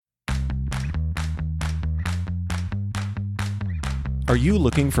Are you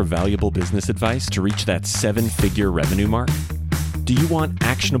looking for valuable business advice to reach that 7-figure revenue mark? Do you want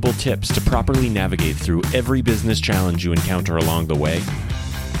actionable tips to properly navigate through every business challenge you encounter along the way?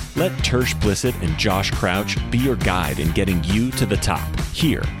 Let Tersh Blissett and Josh Crouch be your guide in getting you to the top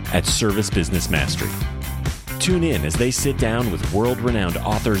here at Service Business Mastery. Tune in as they sit down with world-renowned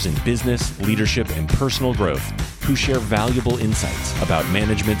authors in business, leadership, and personal growth who share valuable insights about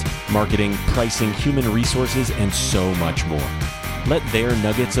management, marketing, pricing, human resources, and so much more. Let their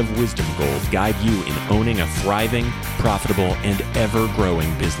nuggets of wisdom gold guide you in owning a thriving, profitable, and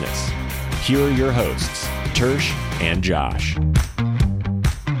ever-growing business. Here are your hosts, Tersh and Josh.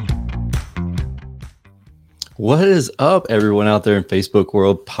 What is up, everyone out there in Facebook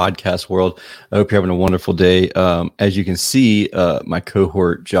world, podcast world? I hope you're having a wonderful day. As you can see, my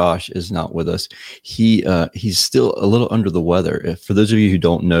cohort Josh is not with us. He's still a little under the weather. For those of you who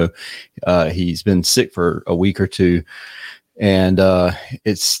don't know, he's been sick for a week or two, and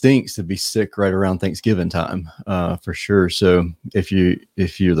it stinks to be sick right around Thanksgiving time, for sure. So if you're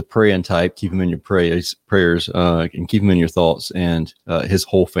the praying type, keep him in your prayers, and keep him in your thoughts, and his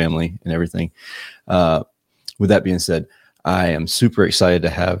whole family and everything. With that being said, I am super excited to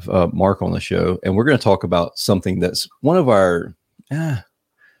have Mark on the show, and we're going to talk about something that's one of our, I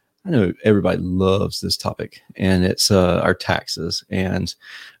know everybody loves this topic, and it's our taxes. And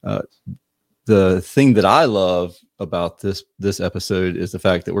the thing that I love about this episode is the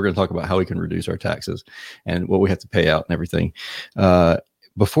fact that we're going to talk about how we can reduce our taxes and what we have to pay out and everything.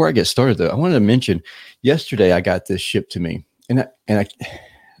 Before I get started, though, I wanted to mention yesterday I got this shipped to me, and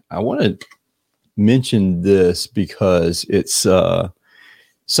I want to mention this because it's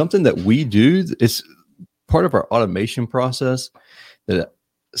something that we do. It's part of our automation process that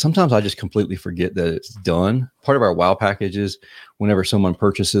sometimes I just completely forget that it's done. Part of our wow packages, whenever someone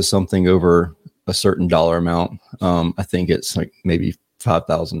purchases something over a certain dollar amount, I think it's like maybe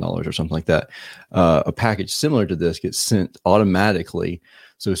 $5,000 or something like that, a package similar to this gets sent automatically.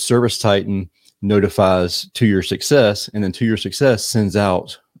 So Service Titan notifies To Your Success, and then To Your Success sends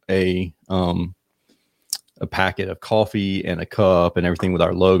out a packet of coffee and a cup and everything with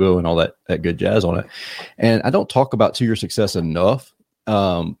our logo and all that good jazz on it. And I don't talk about To Your Success enough.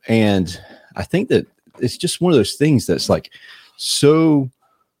 And I think that it's just one of those things that's like, so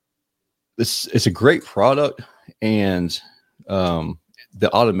it's a great product, and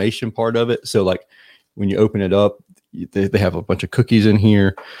the automation part of it. So like when you open it up, they have a bunch of cookies in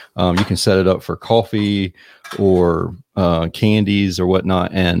here. You can set it up for coffee or candies or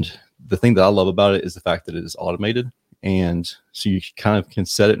whatnot. And the thing that I love about it is the fact that it is automated, and so you kind of can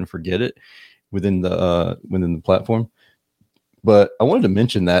set it and forget it within the platform. But I wanted to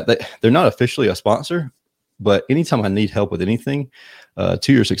mention that they're not officially a sponsor, but anytime I need help with anything,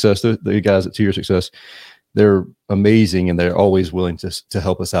 To Your Success, the guys at To Your Success, they're amazing, and they're always willing to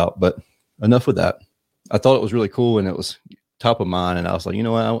help us out. But enough with that. I thought it was really cool, and it was top of mind, and I was like, you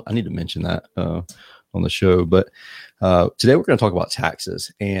know what, I need to mention that on the show. But today we're going to talk about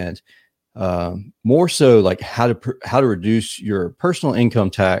taxes, and more so like how to reduce your personal income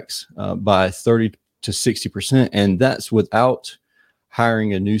tax by 30 to 60%, and that's without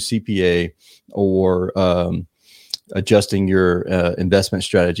hiring a new CPA or adjusting your investment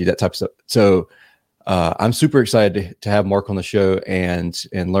strategy, that type of stuff. So I'm super excited to have Mark on the show and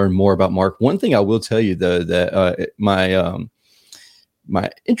learn more about Mark. One thing I will tell you, though, that my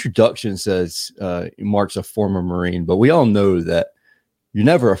introduction says Mark's a former Marine, but we all know that you're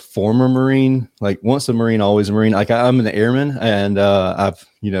never a former Marine. Like once a Marine, always a Marine. Like I'm an airman, and I've,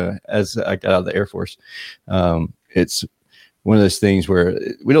 as I got out of the Air Force, it's one of those things where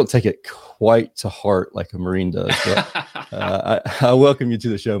we don't take it quite to heart like a Marine does. But I welcome you to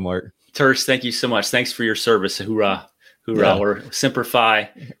the show, Mark. Tersh, thank you so much. Thanks for your service. Hoorah, hoorah. Yeah. We're Semper Fi.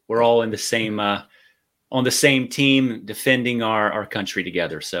 We're all in the same on the same team, defending our country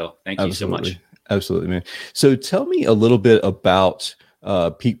together. So thank you so much. Absolutely, man. So tell me a little bit about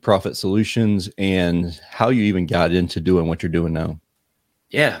Peak Profit Solutions and how you even got into doing what you're doing now.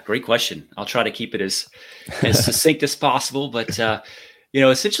 Yeah, great question. I'll try to keep it as succinct as possible. But,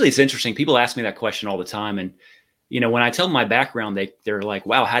 essentially it's interesting. People ask me that question all the time. And, when I tell them my background, they're like,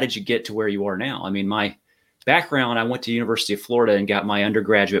 wow, how did you get to where you are now? I mean, my background, I went to University of Florida and got my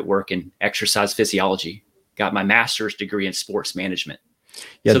undergraduate work in exercise physiology, got my master's degree in sports management.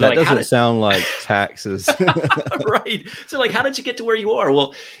 Yeah, so that doesn't sound like taxes. Right. So like, how did you get to where you are?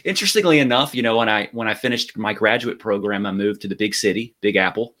 Well, interestingly enough, when I finished my graduate program, I moved to the big city, Big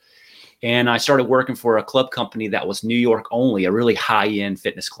Apple, and I started working for a club company that was New York only, a really high-end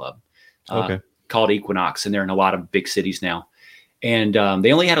fitness club called Equinox, and they're in a lot of big cities now. And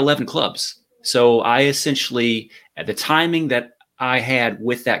they only had 11 clubs. So I essentially, at the timing that I had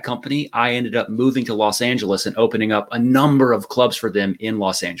with that company, I ended up moving to Los Angeles and opening up a number of clubs for them in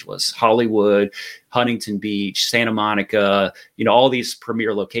Los Angeles, Hollywood, Huntington Beach, Santa Monica, all these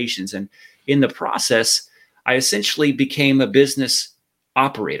premier locations. And in the process, I essentially became a business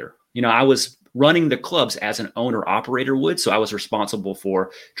operator. I was running the clubs as an owner operator would. So I was responsible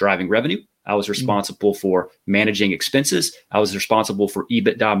for driving revenue. I was responsible for managing expenses. I was responsible for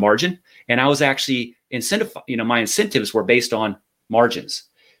EBITDA margin. And I was actually my incentives were based on margins.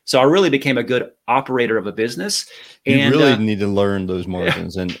 So I really became a good operator of a business. You really need to learn those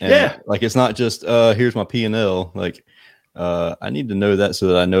margins. And like, it's not just, here's my P&L. Like, I need to know that so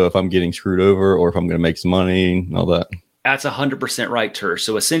that I know if I'm getting screwed over or if I'm going to make some money and all that. That's 100% right, Tersh.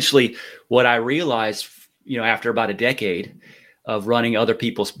 So essentially what I realized, after about a decade of running other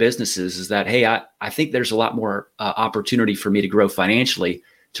people's businesses is that, hey, I think there's a lot more opportunity for me to grow financially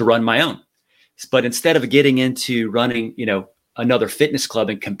to run my own. But instead of getting into running, another fitness club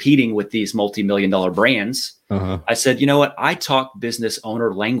and competing with these multi-million-dollar brands, I said, you know what? I talk business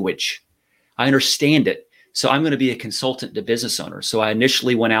owner language. I understand it. So I'm going to be a consultant to business owners. So I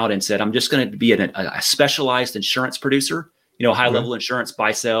initially went out and said, I'm just going to be a specialized insurance producer, high-level insurance,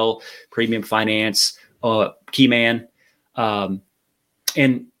 buy-sell, premium finance, key man, but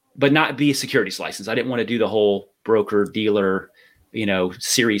not be a securities license. I didn't want to do the whole broker dealer,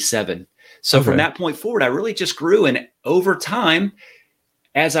 Series 7. So from that point forward, I really just grew. And over time,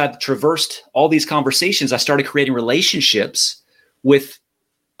 as I've traversed all these conversations, I started creating relationships with,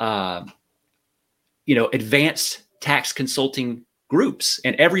 advanced tax consulting groups.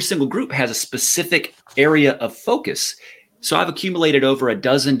 And every single group has a specific area of focus. So I've accumulated over a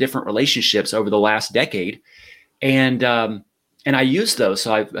dozen different relationships over the last decade. And I use those.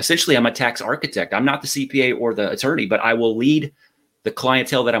 So I'm a tax architect. I'm not the CPA or the attorney, but I will lead the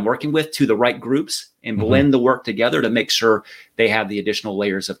clientele that I'm working with to the right groups and blend the work together to make sure they have the additional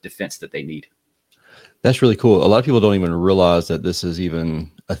layers of defense that they need. That's really cool. A lot of people don't even realize that this is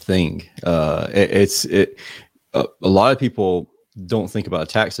even a thing. A lot of people don't think about a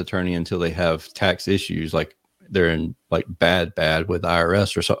tax attorney until they have tax issues, like they're in like bad with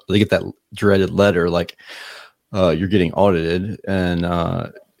IRS or something. They get that dreaded letter like you're getting audited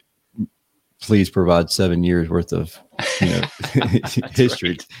and please provide 7 years worth of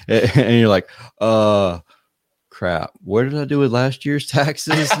history. Right. And you're like, crap, what did I do with last year's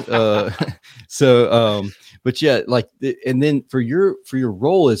taxes? But yeah, like, and then for your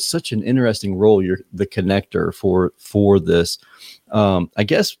role is such an interesting role. You're the connector for this. I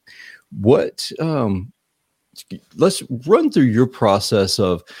guess let's run through your process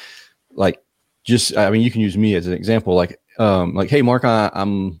of like, you can use me as an example. Like, hey, Mark,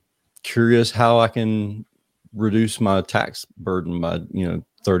 I'm curious how I can reduce my tax burden by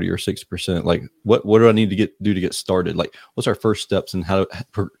 30 or 6%. Like, what do I need to do to get started? Like, what's our first steps and how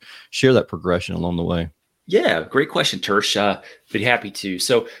to share that progression along the way? Yeah, great question, Tersh. Be happy to.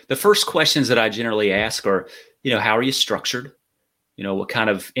 So the first questions that I generally ask are, how are you structured? What kind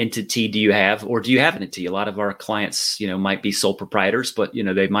of entity do you have, or do you have an entity? A lot of our clients, might be sole proprietors, but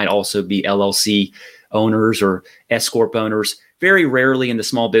they might also be LLC owners or S Corp owners. Very rarely in the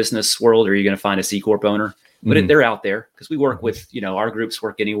small business world are you going to find a C Corp owner, but they're out there because we work with, our groups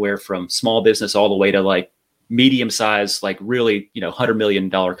work anywhere from small business all the way to like medium size, like really, $100 million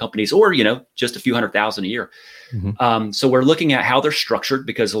companies, or, just a few $100,000 a year. So we're looking at how they're structured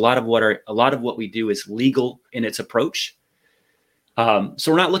because a lot of what we do is legal in its approach. So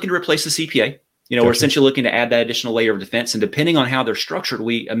we're not looking to replace the CPA. Gotcha. We're essentially looking to add that additional layer of defense. And depending on how they're structured,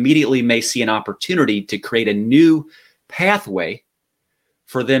 we immediately may see an opportunity to create a new pathway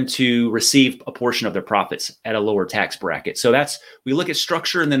for them to receive a portion of their profits at a lower tax bracket. So we look at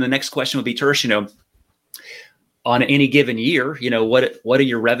structure. And then the next question would be, Tersh, on any given year, what do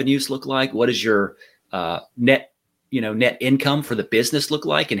your revenues look like? What does your net income for the business look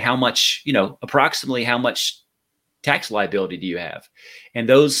like? And how much, approximately how much tax liability do you have? And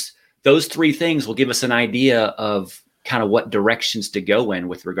those three things will give us an idea of kind of what directions to go in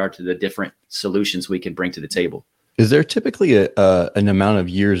with regard to the different solutions we can bring to the table. Is there typically an amount of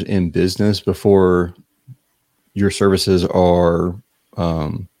years in business before your services are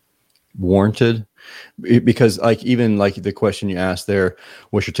warranted? Because even the question you asked there,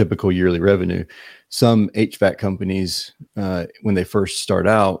 what's your typical yearly revenue? Some HVAC companies, when they first start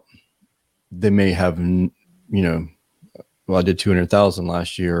out, they may have, I did 200,000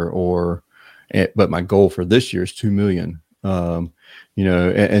 last year, but my goal for this year is 2 million.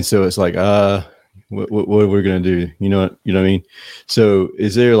 And so it's like, what are we going to do? You know what I mean? So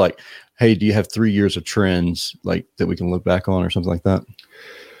is there hey, do you have 3 years of trends that we can look back on or something like that?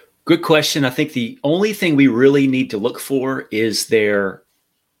 Good question. I think the only thing we really need to look for is their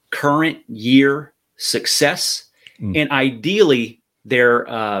current year success, and ideally their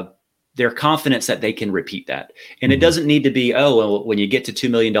confidence that they can repeat that. And it doesn't need to be, oh, well, when you get to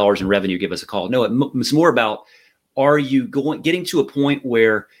 $2 million in revenue, give us a call. No, it's more about, are you getting to a point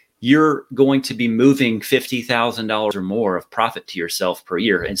where you're going to be moving $50,000 or more of profit to yourself per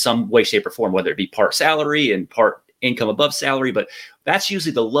year in some way, shape, or form, whether it be part salary and part income above salary. But that's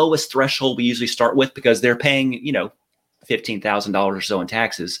usually the lowest threshold we usually start with, because they're paying, $15,000 or so in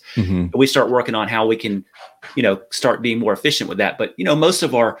taxes. And we start working on how we can, start being more efficient with that. But,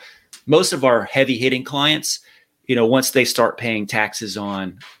 most of our heavy hitting clients, once they start paying taxes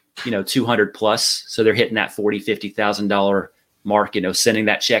on, 200 plus, so they're hitting that $40,000-$50,000 mark, sending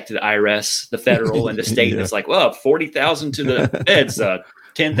that check to the IRS, the federal and the state. And it's like, well, 40,000 to the feds,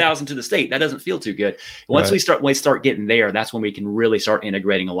 10,000 to the state. That doesn't feel too good. Once we start getting there, that's when we can really start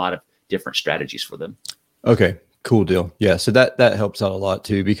integrating a lot of different strategies for them. Okay, cool deal. Yeah. So that helps out a lot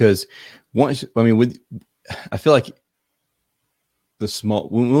too, because I feel like when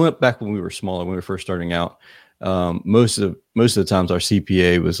we went back when we were smaller, when we were first starting out, most of the times our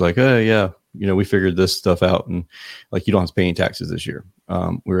CPA was like, oh yeah, we figured this stuff out, and like, you don't have to pay any taxes this year.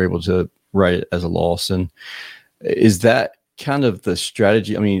 We were able to write it as a loss. And is that kind of the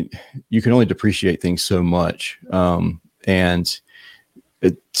strategy? I mean, you can only depreciate things so much. And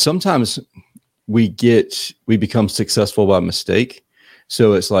sometimes we become successful by mistake.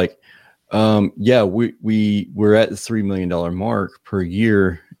 So it's like, we're at the $3 million mark per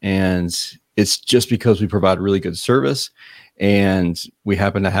year, and it's just because we provide really good service and we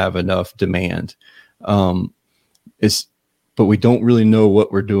happen to have enough demand. But we don't really know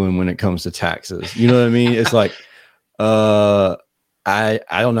what we're doing when it comes to taxes. You know what I mean? It's like, I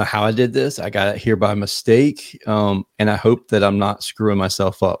don't know how I did this. I got it here by mistake. And I hope that I'm not screwing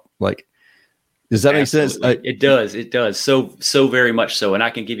myself up. Like, does that make sense? It does. It does. So very much so. And I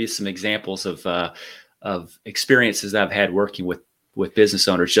can give you some examples of experiences that I've had working with business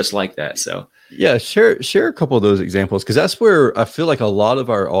owners just like that. So yeah, share a couple of those examples, because that's where I feel like a lot of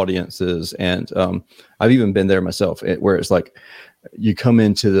our audiences, and I've even been there myself, where it's like you come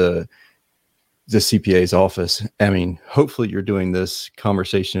into the CPA's office. I mean, hopefully you're doing this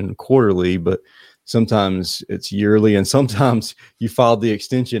conversation quarterly, but sometimes it's yearly, and sometimes you filed the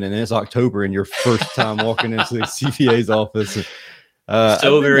extension and it's October and your first time walking into the CPA's office.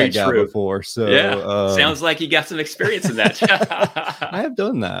 So very true. Before, so yeah, sounds like you got some experience in that. I have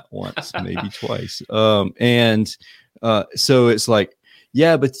done that once, maybe twice. And so it's like,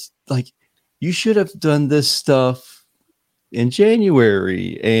 yeah, but like, you should have done this stuff in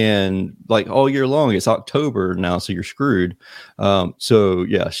January and like all year long. It's October now, so you're screwed. So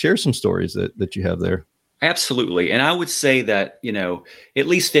yeah, share some stories that you have there. Absolutely. And I would say that, at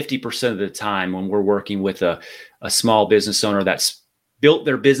least 50% of the time when we're working with a small business owner that's built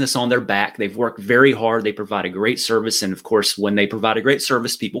their business on their back, they've worked very hard, they provide a great service. And of course, when they provide a great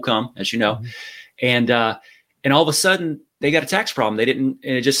service, people come, as you know, and all of a sudden they got a tax problem. And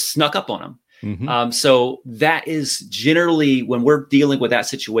it just snuck up on them. So that is generally, when we're dealing with that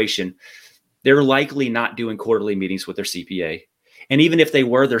situation, they're likely not doing quarterly meetings with their CPA. And even if they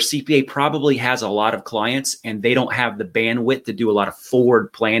were, their CPA probably has a lot of clients and they don't have the bandwidth to do a lot of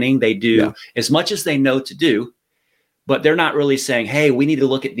forward planning. They do as much as they know to do, but they're not really saying, hey, we need to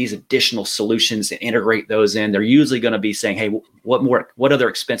look at these additional solutions and integrate those in. They're usually going to be saying, hey, what other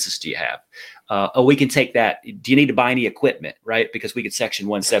expenses do you have? We can take that. Do you need to buy any equipment? Right? Because we could section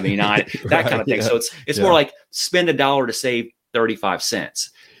 179, that kind of thing. Yeah. So it's more like spend $1 to save 35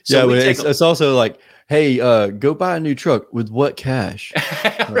 cents. So it's also like, hey, go buy a new truck with what cash?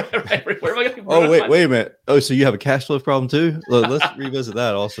 right. Where am I going? Oh, wait a minute. Oh, so you have a cash flow problem too? Let's revisit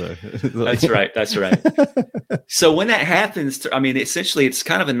that also. That's right. So when that happens, essentially it's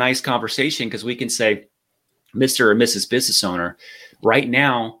kind of a nice conversation, because we can say, Mr. or Mrs. Business Owner, right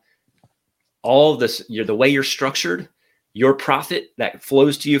now, all of this, the way you're structured, your profit that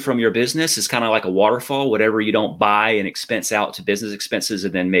flows to you from your business is kind of like a waterfall. Whatever you don't buy and expense out to business expenses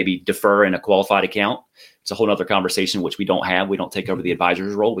and then maybe defer in a qualified account, it's a whole other conversation, which we don't have. We don't take over the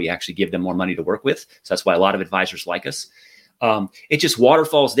advisor's role. We actually give them more money to work with. So that's why a lot of advisors like us. It just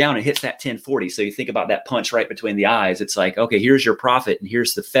waterfalls down and hits that 1040. So you think about that punch right between the eyes. It's like, okay, here's your profit and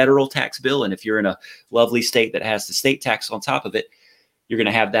here's the federal tax bill. And if you're in a lovely state that has the state tax on top of it, you're going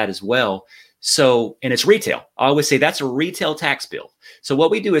to have that as well. So, and it's retail. I always say that's a retail tax bill. So what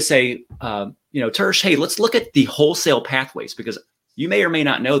we do is say, Tersh, hey, let's look at the wholesale pathways, because you may or may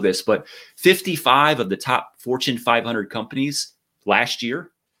not know this, but 55 of the top Fortune 500 companies last year,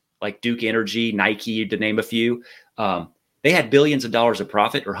 like Duke Energy, Nike, to name a few, They had billions of dollars of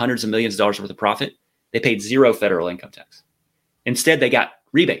profit or hundreds of millions of dollars worth of profit. They paid zero federal income tax. Instead, they got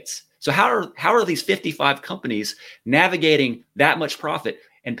rebates. So how are these 55 companies navigating that much profit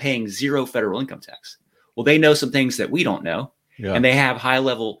and paying zero federal income tax? Well, they know some things that we don't know, and they have high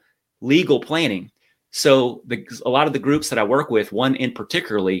level legal planning. So a lot of the groups that I work with, one in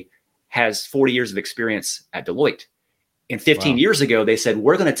particularly, has 40 years of experience at Deloitte. And 15 years ago, they said,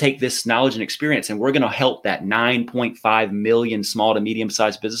 we're going to take this knowledge and experience and we're going to help that 9.5 million small to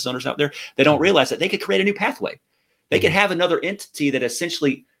medium-sized business owners out there. They don't realize that they could create a new pathway. They could have another entity that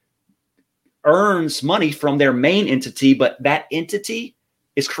essentially earns money from their main entity, but that entity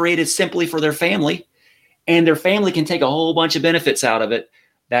is created simply for their family, and their family can take a whole bunch of benefits out of it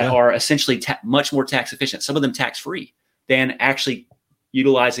that are essentially much more tax efficient, some of them tax-free, than actually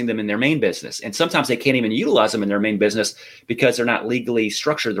utilizing them in their main business. And sometimes they can't even utilize them in their main business because they're not legally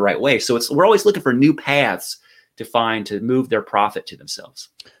structured the right way. So we're always looking for new paths to move their profit to themselves.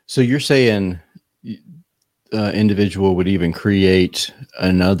 So you're saying individual would even create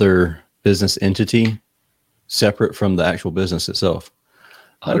another business entity separate from the actual business itself?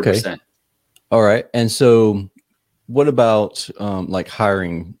 100%. Okay. All right. And so what about like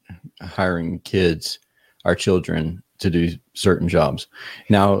hiring kids, our children, to do certain jobs?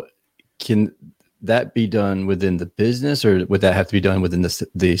 Now, can that be done within the business, or would that have to be done within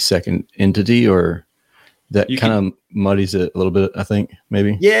the second entity, or that kind of muddies it a little bit, I think,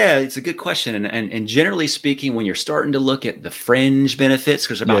 maybe? Yeah, it's a good question. And generally speaking, when you're starting to look at the fringe benefits,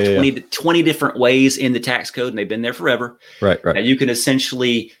 because there's about 20 different ways in the tax code, and they've been there forever. Right. Now you can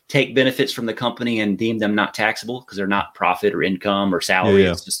essentially take benefits from the company and deem them not taxable because they're not profit or income or salary.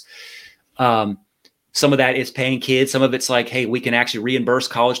 It's just some of that is paying kids. Some of it's like, hey, we can actually reimburse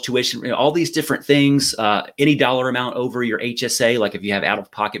college tuition, all these different things. Any dollar amount over your HSA, like if you have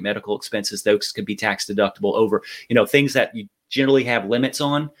out-of-pocket medical expenses, those could be tax deductible over, things that you generally have limits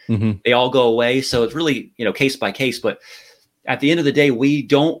on. They all go away. So it's really, case by case. But at the end of the day, we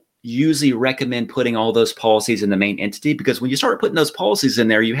don't usually recommend putting all those policies in the main entity, because when you start putting those policies in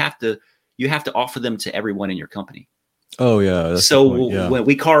there, you have to offer them to everyone in your company. Oh, yeah. So when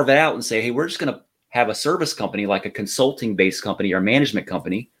we carve it out and say, hey, we're just going to have a service company, like a consulting based company or management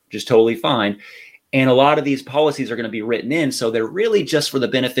company, which is totally fine. And a lot of these policies are going to be written in. So they're really just for the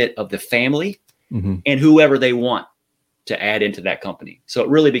benefit of the family and whoever they want to add into that company. So it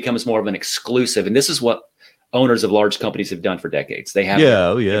really becomes more of an exclusive. And this is what owners of large companies have done for decades. They have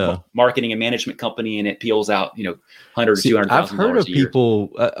a marketing and management company, and it peels out, $100,000 or $200,000 I've heard of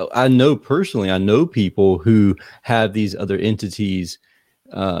people, I know people who have these other entities,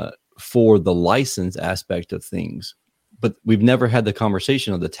 for the license aspect of things, but we've never had the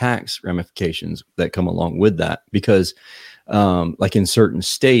conversation of the tax ramifications that come along with that, because like in certain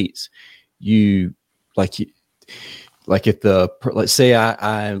states, let's say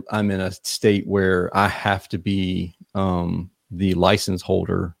I'm in a state where I have to be the license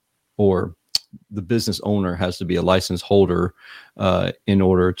holder, or the business owner has to be a license holder in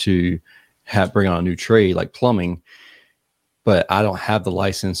order to bring on a new trade like plumbing. But I don't have the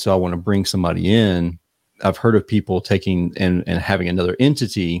license, so I want to bring somebody in. I've heard of people taking and having another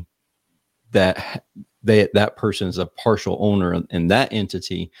entity that person is a partial owner in that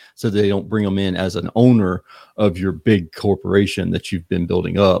entity, so they don't bring them in as an owner of your big corporation that you've been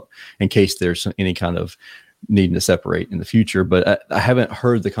building up, in case there's any kind of needing to separate in the future. But I haven't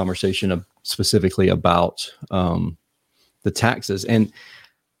heard the conversation specifically about the taxes. And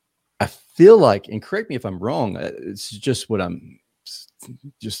I feel like, and correct me if I'm wrong, it's just what I'm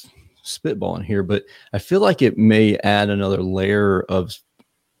just spitballing here, but I feel like it may add another layer of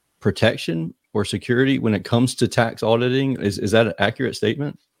protection or security when it comes to tax auditing. Is that an accurate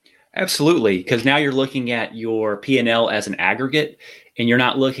statement? Absolutely, because now you're looking at your P&L as an aggregate, and you're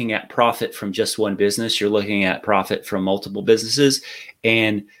not looking at profit from just one business. You're looking at profit from multiple businesses.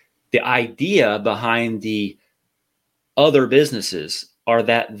 And the idea behind the other businesses are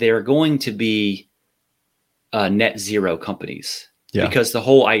that they're going to be net zero companies, because the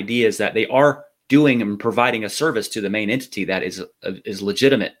whole idea is that they are doing and providing a service to the main entity that is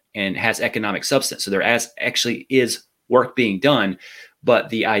legitimate and has economic substance. So there actually is work being done, but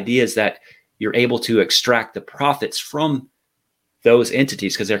the idea is that you're able to extract the profits from those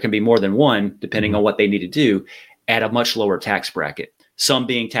entities, because there can be more than one, depending on what they need to do, at a much lower tax bracket, some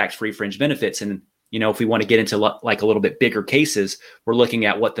being tax-free fringe benefits. And if we want to get into like a little bit bigger cases, we're looking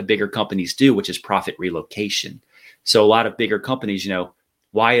at what the bigger companies do, which is profit relocation. So a lot of bigger companies,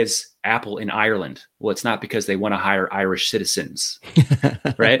 why is Apple in Ireland? Well, it's not because they want to hire Irish citizens,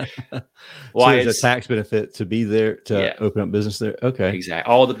 right? Why is a tax benefit to be there to open up business there? Okay. Exactly.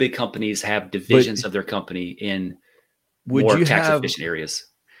 All the big companies have divisions of their company in more tax efficient areas.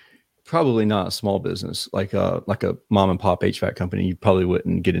 Probably not a small business like a mom and pop HVAC company. You probably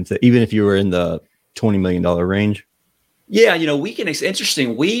wouldn't get into, even if you were in the $20 million range. Yeah, it's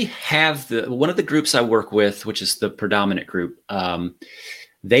interesting. We have one of the groups I work with, which is the predominant group.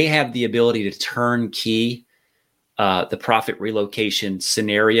 They have the ability to turnkey the profit relocation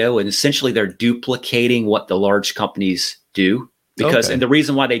scenario, and essentially they're duplicating what the large companies do. And the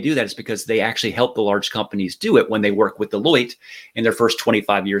reason why they do that is because they actually help the large companies do it when they work with Deloitte in their first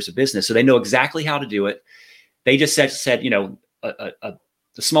 25 years of business. So they know exactly how to do it. They just said, the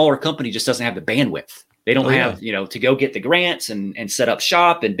smaller company just doesn't have the bandwidth. They don't have, to go get the grants and set up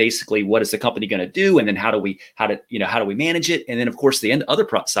shop, and basically what is the company going to do? And then how do we manage it? And then of course the other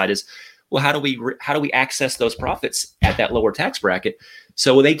side is, well, how do we access those profits at that lower tax bracket?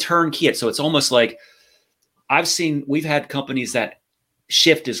 So they turnkey it. So it's almost like we've had companies that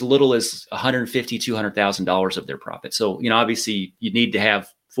shift as little as $150,000, $200,000 of their profit. So, obviously you need to have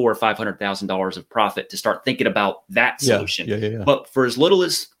 $400,000 or $500,000 of profit to start thinking about that solution. Yeah. But for as little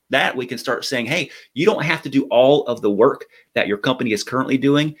as that, we can start saying, hey, you don't have to do all of the work that your company is currently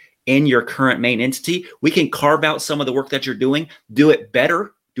doing in your current main entity. We can carve out some of the work that you're doing, do it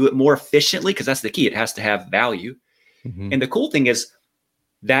better, do it more efficiently, because that's the key. It has to have value. Mm-hmm. And the cool thing is,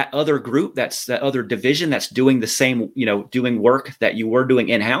 that other group, that other division that's doing the same, doing work that you were doing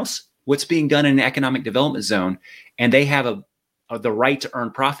in-house, what's being done in an economic development zone, and they have the right to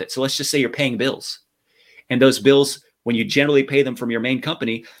earn profit. So let's just say you're paying bills, and those bills, when you generally pay them from your main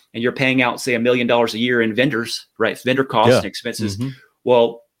company, and you're paying out, say, $1 million a year in vendors, right? Vendor costs and expenses. Mm-hmm.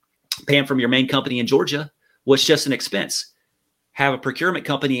 Well, paying from your main company in Georgia was just an expense. Have a procurement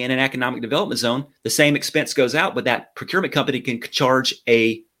company in an economic development zone, the same expense goes out, but that procurement company can charge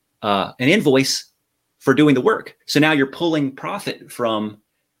an invoice for doing the work. So now you're pulling profit from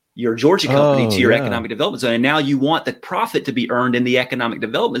your Georgia company to your economic development zone. And now you want the profit to be earned in the economic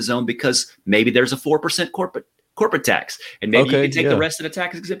development zone because maybe there's a 4% corporate tax, and maybe you can take the rest of the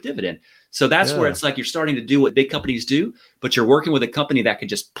tax exempt dividend. So that's where it's like you're starting to do what big companies do, but you're working with a company that can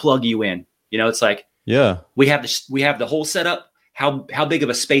just plug you in. It's like, we have the whole setup. How big of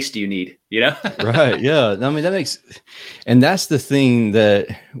a space do you need? Right. Yeah. I mean, and that's the thing that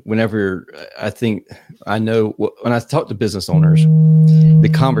whenever I know when I talk to business owners,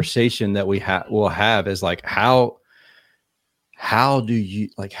 the conversation that we'll have is like, how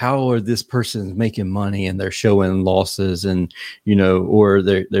are this person making money and they're showing losses, and, or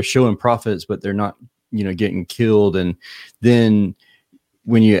they're showing profits, but they're not, getting killed. And then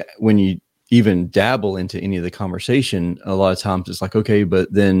when you even dabble into any of the conversation, a lot of times it's like, okay, but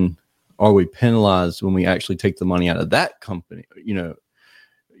then are we penalized when we actually take the money out of that company?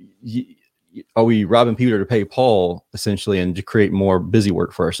 Are we robbing Peter to pay Paul, essentially, and to create more busy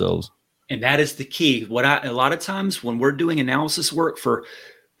work for ourselves? And that is the key. A lot of times when we're doing analysis work for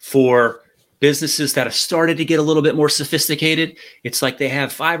businesses that have started to get a little bit more sophisticated, it's like they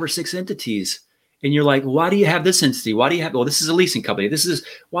have 5 or 6 entities. And you're like, why do you have this entity? Why do you have, well, this is a leasing company. This is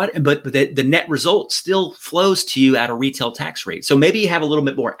why, but the net result still flows to you at a retail tax rate. So maybe you have a little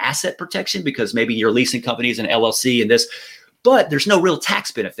bit more asset protection because maybe your leasing company is an LLC and this, but there's no real tax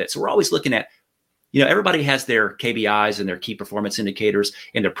benefit. So we're always looking at, everybody has their KPIs and their key performance indicators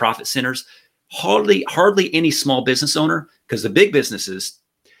and their profit centers. Hardly any small business owner, because the big businesses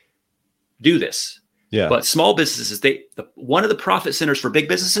do this. Yeah. But small businesses, one of the profit centers for big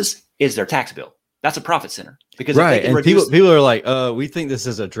businesses is their tax bill. That's a profit center, because right. And people are like, we think this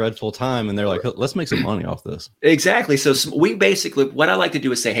is a dreadful time, and they're like, let's make some money off this. Exactly. So we basically, what I like to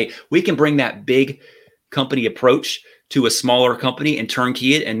do is say, hey, we can bring that big company approach to a smaller company and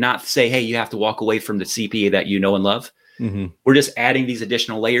turnkey it, and not say, hey, you have to walk away from the CPA that you know and love. Mm-hmm. We're just adding these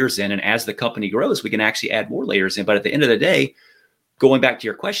additional layers in, and as the company grows, we can actually add more layers in. But at the end of the day, going back to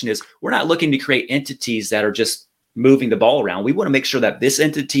your question, is we're not looking to create entities that are just moving the ball around. We want to make sure that this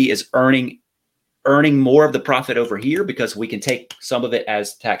entity is earning more of the profit over here, because we can take some of it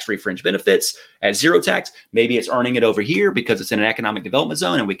as tax-free fringe benefits at zero tax. Maybe it's earning it over here because it's in an economic development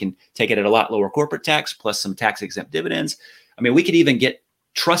zone, and we can take it at a lot lower corporate tax plus some tax exempt dividends. I mean, we could even get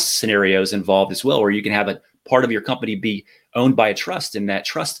trust scenarios involved as well, where you can have a part of your company be owned by a trust, and that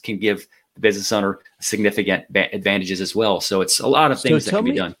trust can give the business owner significant advantages as well. So it's a lot of things that can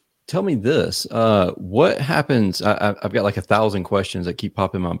be done. Tell me this, what happens? I've got like 1,000 questions that keep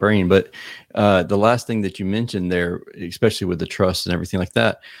popping in my brain, but the last thing that you mentioned there, especially with the trust and everything like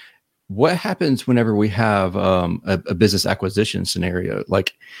that, what happens whenever we have a business acquisition scenario?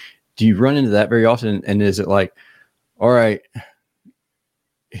 Like, do you run into that very often? And is it like, all right,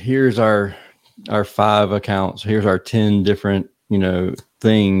 here's our 5 accounts, here's our 10 different,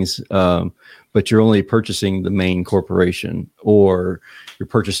 things, but you're only purchasing the main corporation, or you're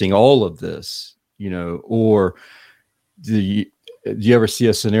purchasing all of this, or do you ever see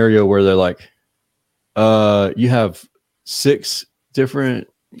a scenario where they're like, you have 6 different,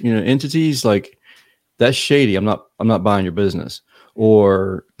 entities? Like, that's shady. I'm not buying your business,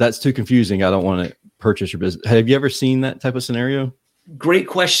 or that's too confusing. I don't want to purchase your business. Have you ever seen that type of scenario? Great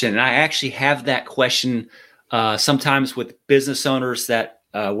question. And I actually have that question sometimes with business owners that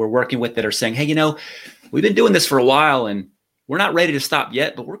we're working with that are saying, hey, we've been doing this for a while and we're not ready to stop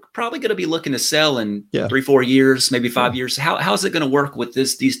yet, but we're probably going to be looking to sell in 3-4 years, maybe 5 years. How's it going to work with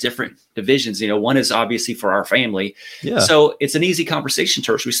these different divisions? One is obviously for our family. Yeah. So it's an easy conversation,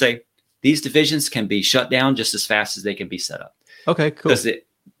 Tersh. We say these divisions can be shut down just as fast as they can be set up. Okay, cool.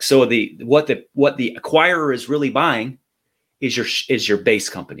 So what the acquirer is really buying is your base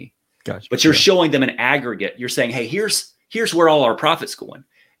company. Gotcha. But you're showing them an aggregate. You're saying, hey, here's where all our profits going.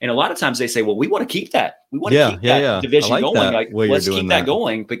 And a lot of times they say, well, we want to keep that. We want to keep that division going. Like, let's keep that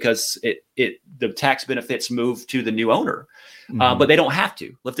going because the tax benefits move to the new owner. Mm-hmm. But they don't have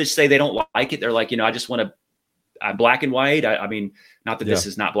to. Let's just say they don't like it. They're like, I just want to black and white. I mean, not that this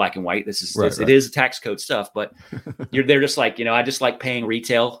is not black and white. This is it is tax code stuff, but they're just like, I just like paying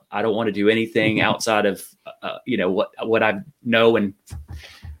retail. I don't want to do anything outside of what I know. And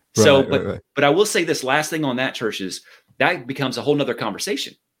so, but I will say this last thing on that, Tersh, is that becomes a whole nother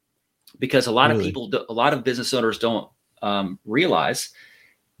conversation, because a lot of people, a lot of business owners don't realize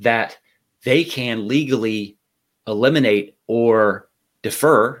that they can legally eliminate or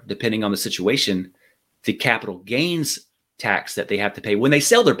defer, depending on the situation, the capital gains tax that they have to pay when they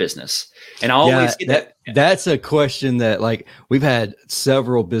sell their business. And I always get that. That's a question that, like, we've had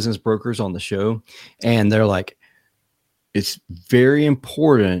several business brokers on the show, and they're like, it's very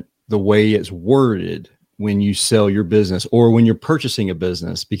important the way it's worded when you sell your business or when you're purchasing a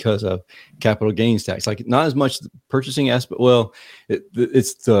business because of capital gains tax. Like, not as much the purchasing aspect. Well,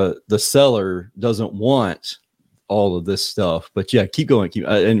 it's the seller doesn't want all of this stuff, but yeah, keep going.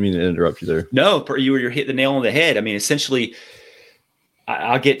 I didn't mean to interrupt you there. No, you're hitting the nail on the head. I mean, essentially,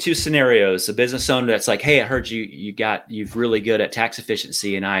 I'll get 2 scenarios. A business owner that's like, hey, I heard you're really good at tax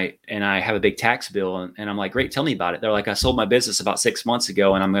efficiency, and I have a big tax bill, and I'm like, great, tell me about it. They're like, I sold my business about 6 months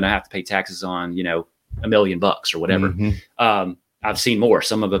ago, and I'm going to have to pay taxes on $1 million or whatever. Mm-hmm. I've seen more.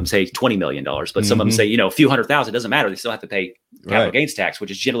 Some of them say $20 million, but some of them say, a few $100,000. It doesn't matter. They still have to pay capital gains tax, which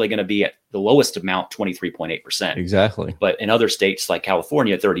is generally going to be at the lowest amount, 23.8%. Exactly. But in other states like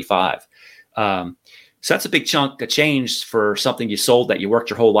California, 35. So that's a big chunk of change for something you sold that you worked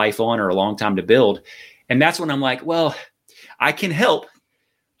your whole life on or a long time to build. And that's when I'm like, well, I can help.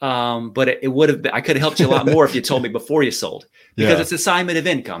 But I could have helped you a lot more if you told me before you sold, because it's assignment of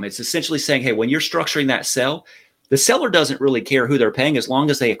income. It's essentially saying, hey, when you're structuring that sell, the seller doesn't really care who they're paying as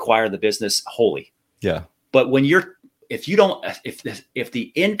long as they acquire the business wholly. Yeah. But if the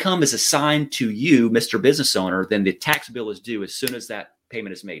income is assigned to you, Mr. Business Owner, then the tax bill is due as soon as that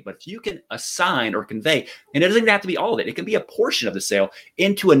payment is made. But if you can assign or convey, and it doesn't even have to be all of it, it can be a portion of the sale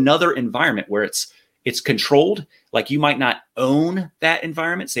into another environment where it's controlled. Like, you might not own that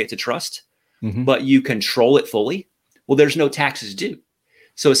environment, say it's a trust, but you control it fully. Well, there's no taxes due.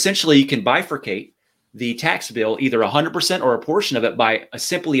 So essentially you can bifurcate the tax bill, either 100% or a portion of it, by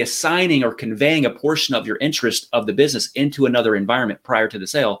simply assigning or conveying a portion of your interest of the business into another environment prior to the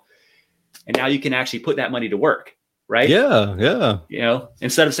sale. And now you can actually put that money to work, right? Yeah.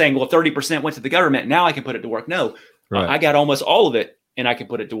 Instead of saying, well, 30% went to the government, now I can put it to work. No, I got almost all of it and I can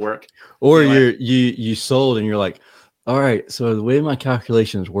put it to work. Or you sold and you're like, all right, so the way my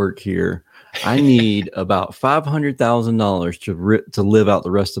calculations work here, I need about $500,000 to live out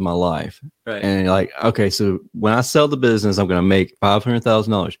the rest of my life. Right. And you're like, okay, so when I sell the business, I'm going to make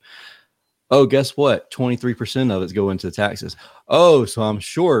 $500,000. Oh, guess what? 23% of it's going to taxes. Oh, so I'm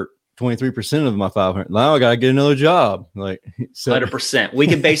short 23% of my 500. Now I got to get another job. Like, 100%. We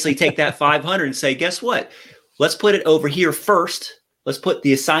can basically take that 500 and say, guess what? Let's put it over here first. Let's put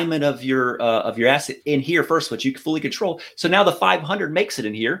the assignment of your asset in here first, which you fully control. So now the 500 makes it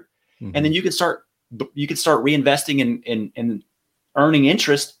in here. And then you can start reinvesting in earning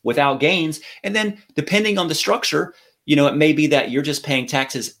interest without gains. And then depending on the structure, it may be that you're just paying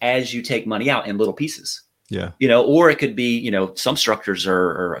taxes as you take money out in little pieces. Yeah. Or it could be, some structures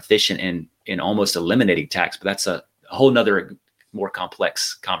are efficient in almost eliminating tax, but that's a whole nother more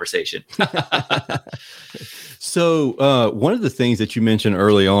complex conversation. So one of the things that you mentioned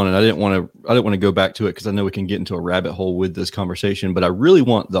early on, and I didn't want to go back to it because I know we can get into a rabbit hole with this conversation, but I really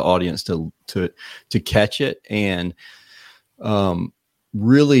want the audience to catch it and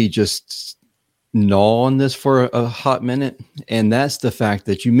really just gnaw on this for a hot minute, and that's the fact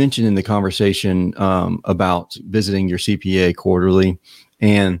that you mentioned in the conversation about visiting your CPA quarterly,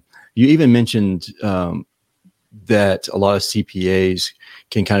 and you even mentioned that a lot of CPAs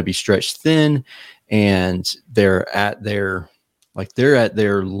can kind of be stretched thin, and they're at their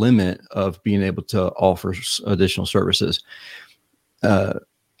limit of being able to offer additional services.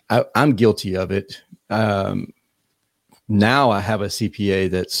 I'm guilty of it. Now I have a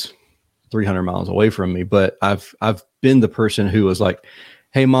CPA that's 300 miles away from me, but I've been the person who was like,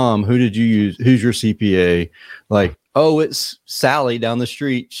 "Hey mom, who did you use? Who's your CPA?" Like, "Oh, it's Sally down the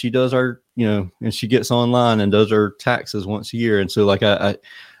street. She does our, and she gets online and does her taxes once a year." And so like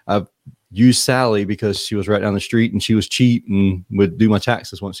I've used Sally because she was right down the street and she was cheap and would do my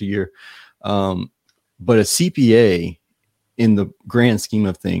taxes once a year. But a CPA in the grand scheme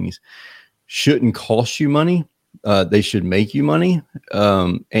of things shouldn't cost you money. They should make you money,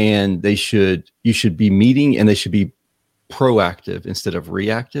 and you should be meeting, and they should be proactive instead of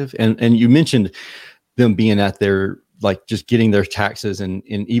reactive. And you mentioned them being at their, like, just getting their taxes and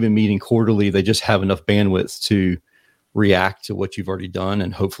even meeting quarterly. They just have enough bandwidth to react to what you've already done.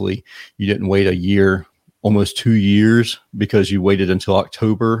 And hopefully you didn't wait a year, almost 2 years, because you waited until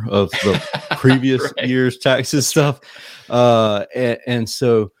October of the previous right. year's taxes stuff. And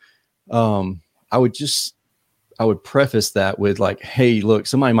so I would preface that with like, hey, look,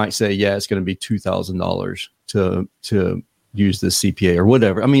 somebody might say, yeah, it's going to be $2,000 to use this CPA or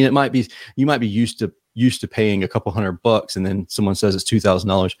whatever. I mean, it might be, you might be used to paying a couple $100, and then someone says it's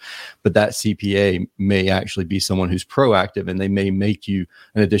 $2,000, but that CPA may actually be someone who's proactive, and they may make you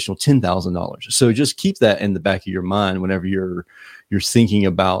an additional $10,000. So just keep that in the back of your mind whenever you're thinking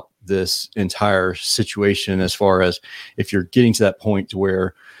about this entire situation, as far as if you're getting to that point to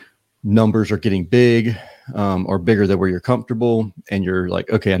where numbers are getting big, or bigger than where you're comfortable, and you're like,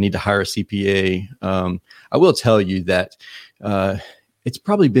 okay, I need to hire a CPA. I will tell you that it's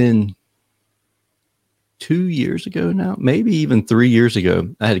probably been 2 years ago now, maybe even 3 years ago.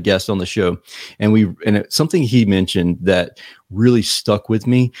 I had a guest on the show, and something he mentioned that really stuck with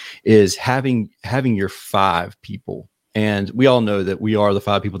me is having your 5 people. And we all know that we are the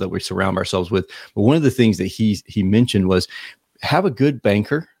 5 people that we surround ourselves with. But one of the things that he mentioned was have a good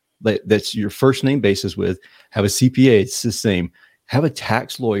banker that's your first name basis with, have a CPA, it's the same, have a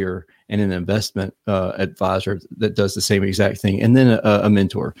tax lawyer and an investment advisor that does the same exact thing, and then a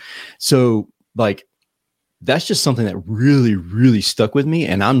mentor. So like, that's just something that really, really stuck with me.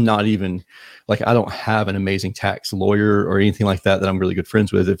 And I'm not even like, I don't have an amazing tax lawyer or anything like that I'm really good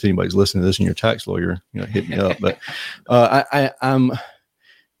friends with. If anybody's listening to this and you're a tax lawyer, hit me up. But I'm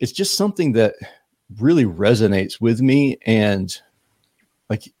it's just something that really resonates with me. And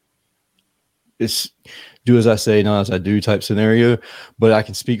like, it's do as I say, not as I do type scenario. But I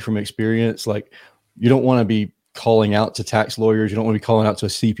can speak from experience. Like, you don't want to be calling out to tax lawyers. You don't want to be calling out to a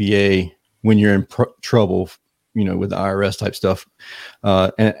CPA when you're in trouble, with the IRS type stuff.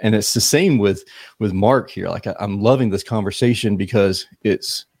 And it's the same with Mark here. Like, I'm loving this conversation because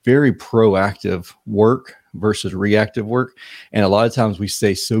it's very proactive work versus reactive work. And a lot of times we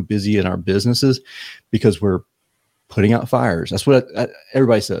stay so busy in our businesses because we're putting out fires. That's what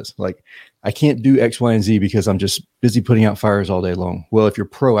everybody says. Like, I can't do X, Y, and Z because I'm just busy putting out fires all day long. Well, if you're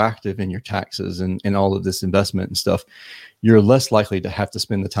proactive in your taxes and all of this investment and stuff, you're less likely to have to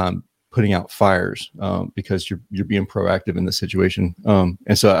spend the time putting out fires because you're being proactive in the situation.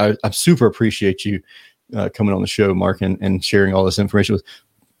 And so I super appreciate you coming on the show, Mark, and sharing all this information with.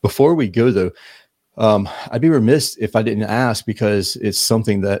 Before we go though, I'd be remiss if I didn't ask, because it's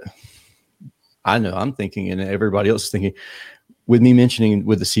something that I know I'm thinking and everybody else is thinking. With me mentioning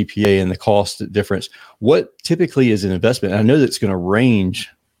with the CPA and the cost difference, what typically is an investment? And I know that's going to range,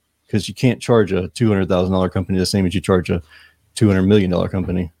 because you can't charge a $200,000 company the same as you charge a $200 million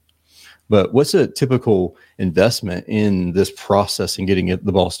company. But what's a typical investment in this process and getting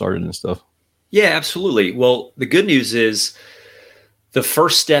the ball started and stuff? Yeah, absolutely. Well, the good news is the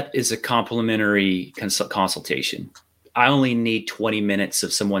first step is a complimentary consultation. I only need 20 minutes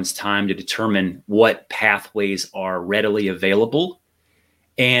of someone's time to determine what pathways are readily available.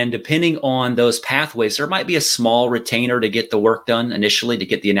 And depending on those pathways, there might be a small retainer to get the work done initially, to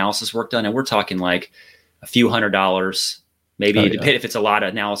get the analysis work done. And we're talking like a few $100s, maybe if it's a lot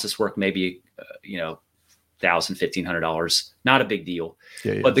of analysis work, maybe, $1,000, $1,500, not a big deal.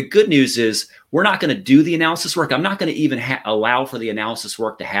 Yeah. But the good news is we're not going to do the analysis work. I'm not going to even allow for the analysis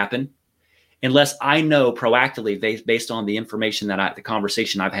work to happen unless I know proactively, based on the information the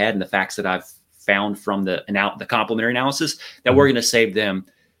conversation I've had and the facts that I've found from the complementary analysis, that we're going to save them,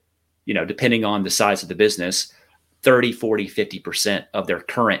 depending on the size of the business, 30, 40, 50% of their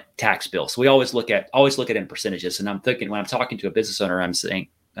current tax bill. So we always look at it in percentages. And I'm thinking, when I'm talking to a business owner, I'm saying,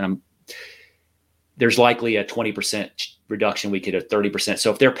 there's likely a 20% reduction. We could have 30%.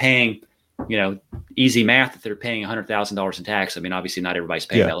 So if they're paying, easy math, if they're paying $100,000 in tax, I mean, obviously not everybody's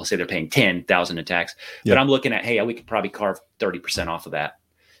paying that. Let's say they're paying $10,000 in tax, but I'm looking at, hey, we could probably carve 30% off of that.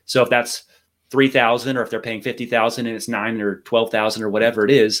 So if that's $3,000, or if they're paying $50,000 and it's $9,000 or $12,000 or whatever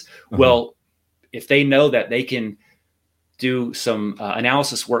it is, well, if they know that they can do some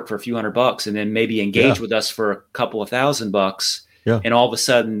analysis work for a few $100 and then maybe engage with us for a couple of $1,000, and all of a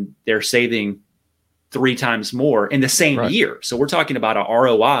sudden they're saving 3 times more in the same year. So we're talking about a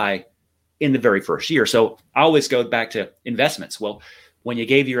ROI in the very first year. So I always go back to investments. Well, when you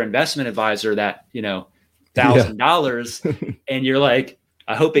gave your investment advisor that, $1,000 and you're like,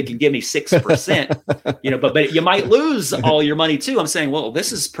 I hope it can give me 6%, but you might lose all your money too. I'm saying, well,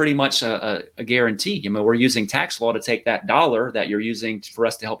 this is pretty much a guarantee. We're using tax law to take that dollar that you're using for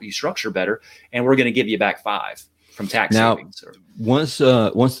us to help you structure better, and we're going to give you back 5 from tax savings. Once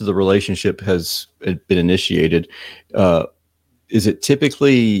the relationship has been initiated, is it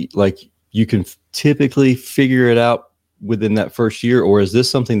typically like you can typically figure it out within that first year, or is this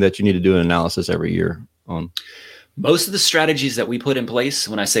something that you need to do an analysis every year on? Most of the strategies that we put in place,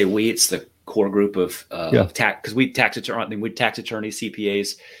 when I say we, it's the core group of tax, because we tax attorneys,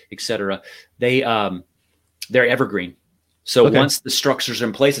 CPAs, et cetera. They're evergreen. So once the structures are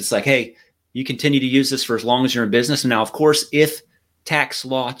in place, it's like, hey, you continue to use this for as long as you're in business. And now, of course, if tax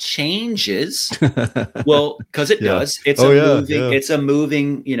law changes, well, because it does, it's a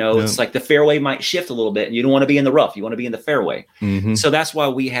moving, it's like the fairway might shift a little bit, and you don't want to be in the rough, you want to be in the fairway. So that's why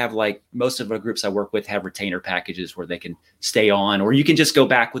we have, like, most of our groups I work with have retainer packages where they can stay on, or you can just go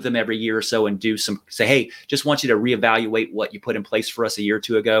back with them every year or so and say, hey, just want you to reevaluate what you put in place for us a year or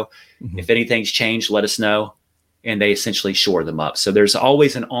two ago. If anything's changed, let us know. And they essentially shore them up. So there's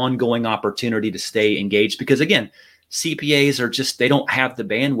always an ongoing opportunity to stay engaged, because again, CPAs are they don't have the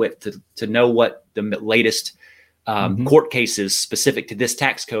bandwidth to know what the latest court cases specific to this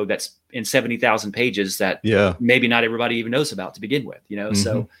tax code that's in 70,000 pages that maybe not everybody even knows about to begin with,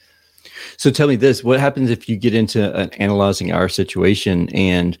 So tell me this, what happens if you get into analyzing our situation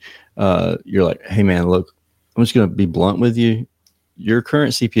and you're like, hey man, look, I'm just going to be blunt with you. Your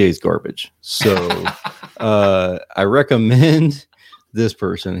current CPA is garbage. So I recommend this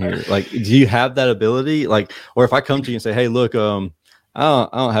person here. Like, do you have that ability? Like, or if I come to you and say, hey, look, I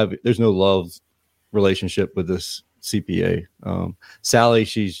don't have, there's no love relationship with this CPA. Sally,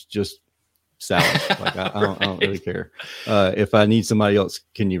 she's just Sally. Like, I don't really care. If I need somebody else,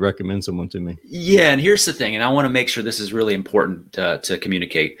 can you recommend someone to me? Yeah. And here's the thing, and I want to make sure this is really important to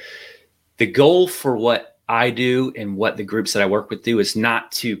communicate. The goal for what I do and what the groups that I work with do is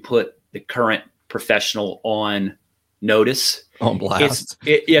not to put the current professional on notice, on blast.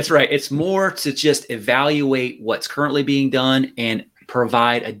 That's right. It's more to just evaluate what's currently being done and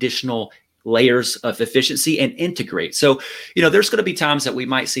provide additional layers of efficiency and integrate. So, there's going to be times that we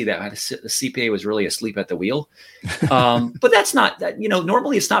might see that the CPA was really asleep at the wheel. But that's not that,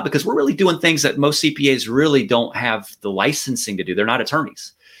 normally it's not, because we're really doing things that most CPAs really don't have the licensing to do. They're not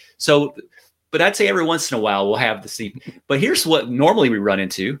attorneys. So, but I'd say every once in a while we'll have the CPA. But here's what normally we run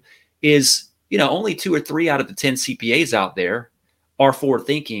into is, only 2 or 3 out of the 10 CPAs out there are forward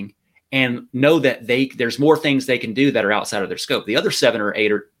thinking and know that there's more things they can do that are outside of their scope. The other 7 or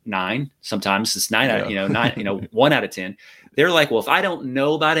 8 or 9, sometimes it's 9 out of, 9, 1 out of 10. They're like, well, if I don't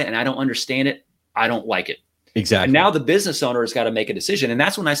know about it and I don't understand it, I don't like it. Exactly. And now the business owner has got to make a decision. And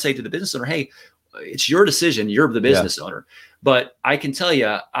that's when I say to the business owner, hey, it's your decision. You're the business owner. But I can tell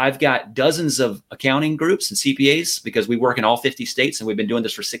you, I've got dozens of accounting groups and CPAs, because we work in all 50 states and we've been doing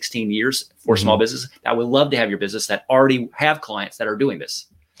this for 16 years for small business. I would love to have your business that already have clients that are doing this.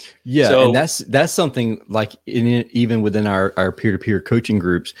 Yeah. So, and that's something like even within our peer-to-peer coaching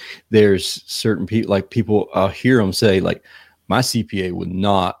groups, there's certain people, I'll hear them say, like, my CPA would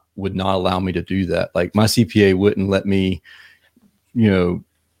not allow me to do that. Like, my CPA wouldn't let me,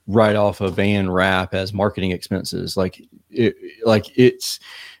 write off a van wrap as marketing expenses. It's like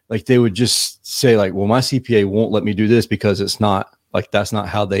they would just say, like, well, my CPA won't let me do this because it's not like, that's not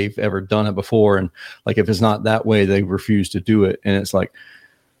how they've ever done it before. And like, if it's not that way, they refuse to do it. And it's like,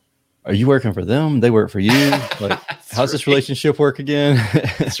 are you working for them? They work for you. Like, how's this relationship work again?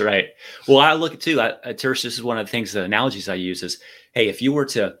 That's right. Well, I look at too, Tersh, this is one of the things, the analogies I use is, hey, if you were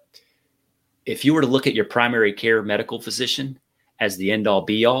to look at your primary care medical physician as the end all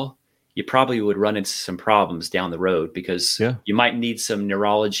be all, you probably would run into some problems down the road, because you might need some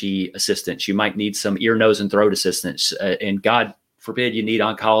neurology assistance. You might need some ear, nose, and throat assistance. And God forbid you need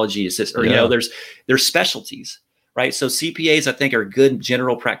oncology assistance, or, there's specialties. right? So CPAs, I think, are good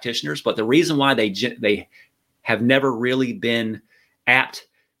general practitioners, but the reason why they have never really been apt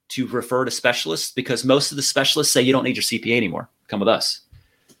to refer to specialists, because most of the specialists say you don't need your CPA anymore. Come with us.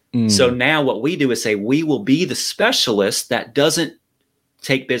 So now what we do is say we will be the specialist that doesn't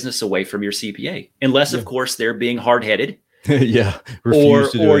take business away from your CPA, unless of course they're being hard-headed. Yeah.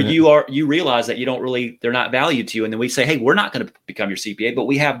 Or you realize that they're not valued to you. And then we say, hey, we're not going to become your CPA, but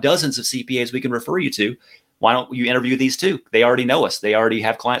we have dozens of CPAs we can refer you to. Why don't you interview these two? They already know us. They already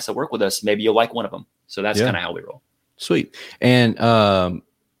have clients that work with us. Maybe you'll like one of them. So that's kind of how we roll. Sweet. And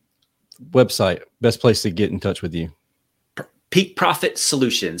website, best place to get in touch with you. Peak Profit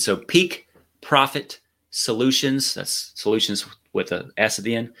Solutions. So Peak Profit Solutions, that's solutions with an S at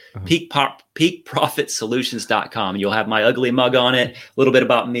the end, peakprofitsolutions.com. You'll have my ugly mug on it, a little bit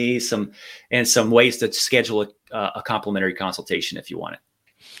about me, some ways to schedule a complimentary consultation if you want it.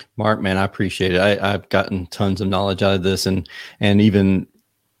 Mark, man, I appreciate it. I've gotten tons of knowledge out of this and even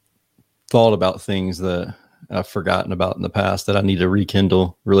thought about things that I've forgotten about in the past that I need to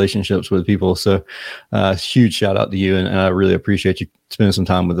rekindle relationships with people. So huge shout out to you. And I really appreciate you spending some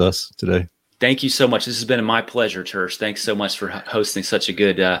time with us today. Thank you so much. This has been my pleasure, Tersh. Thanks so much for hosting such a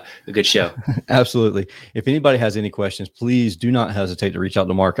good show. Absolutely. If anybody has any questions, please do not hesitate to reach out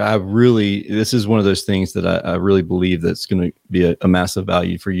to Mark. This is one of those things that I really believe that's going to be a massive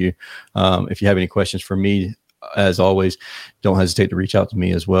value for you. If you have any questions for me, as always, don't hesitate to reach out to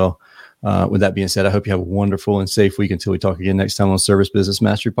me as well. With that being said, I hope you have a wonderful and safe week until we talk again next time on Service Business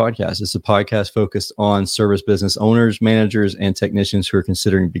Mastery Podcast. It's a podcast focused on service business owners, managers, and technicians who are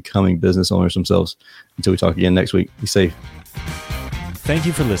considering becoming business owners themselves. Until we talk again next week, be safe. Thank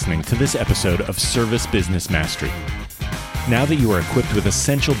you for listening to this episode of Service Business Mastery. Now that you are equipped with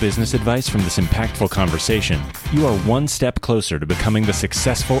essential business advice from this impactful conversation, you are one step closer to becoming the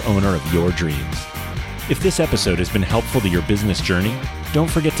successful owner of your dreams. If this episode has been helpful to your business journey, don't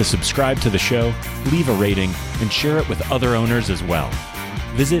forget to subscribe to the show, leave a rating, and share it with other owners as well.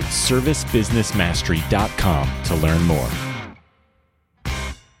 Visit servicebusinessmastery.com to learn more.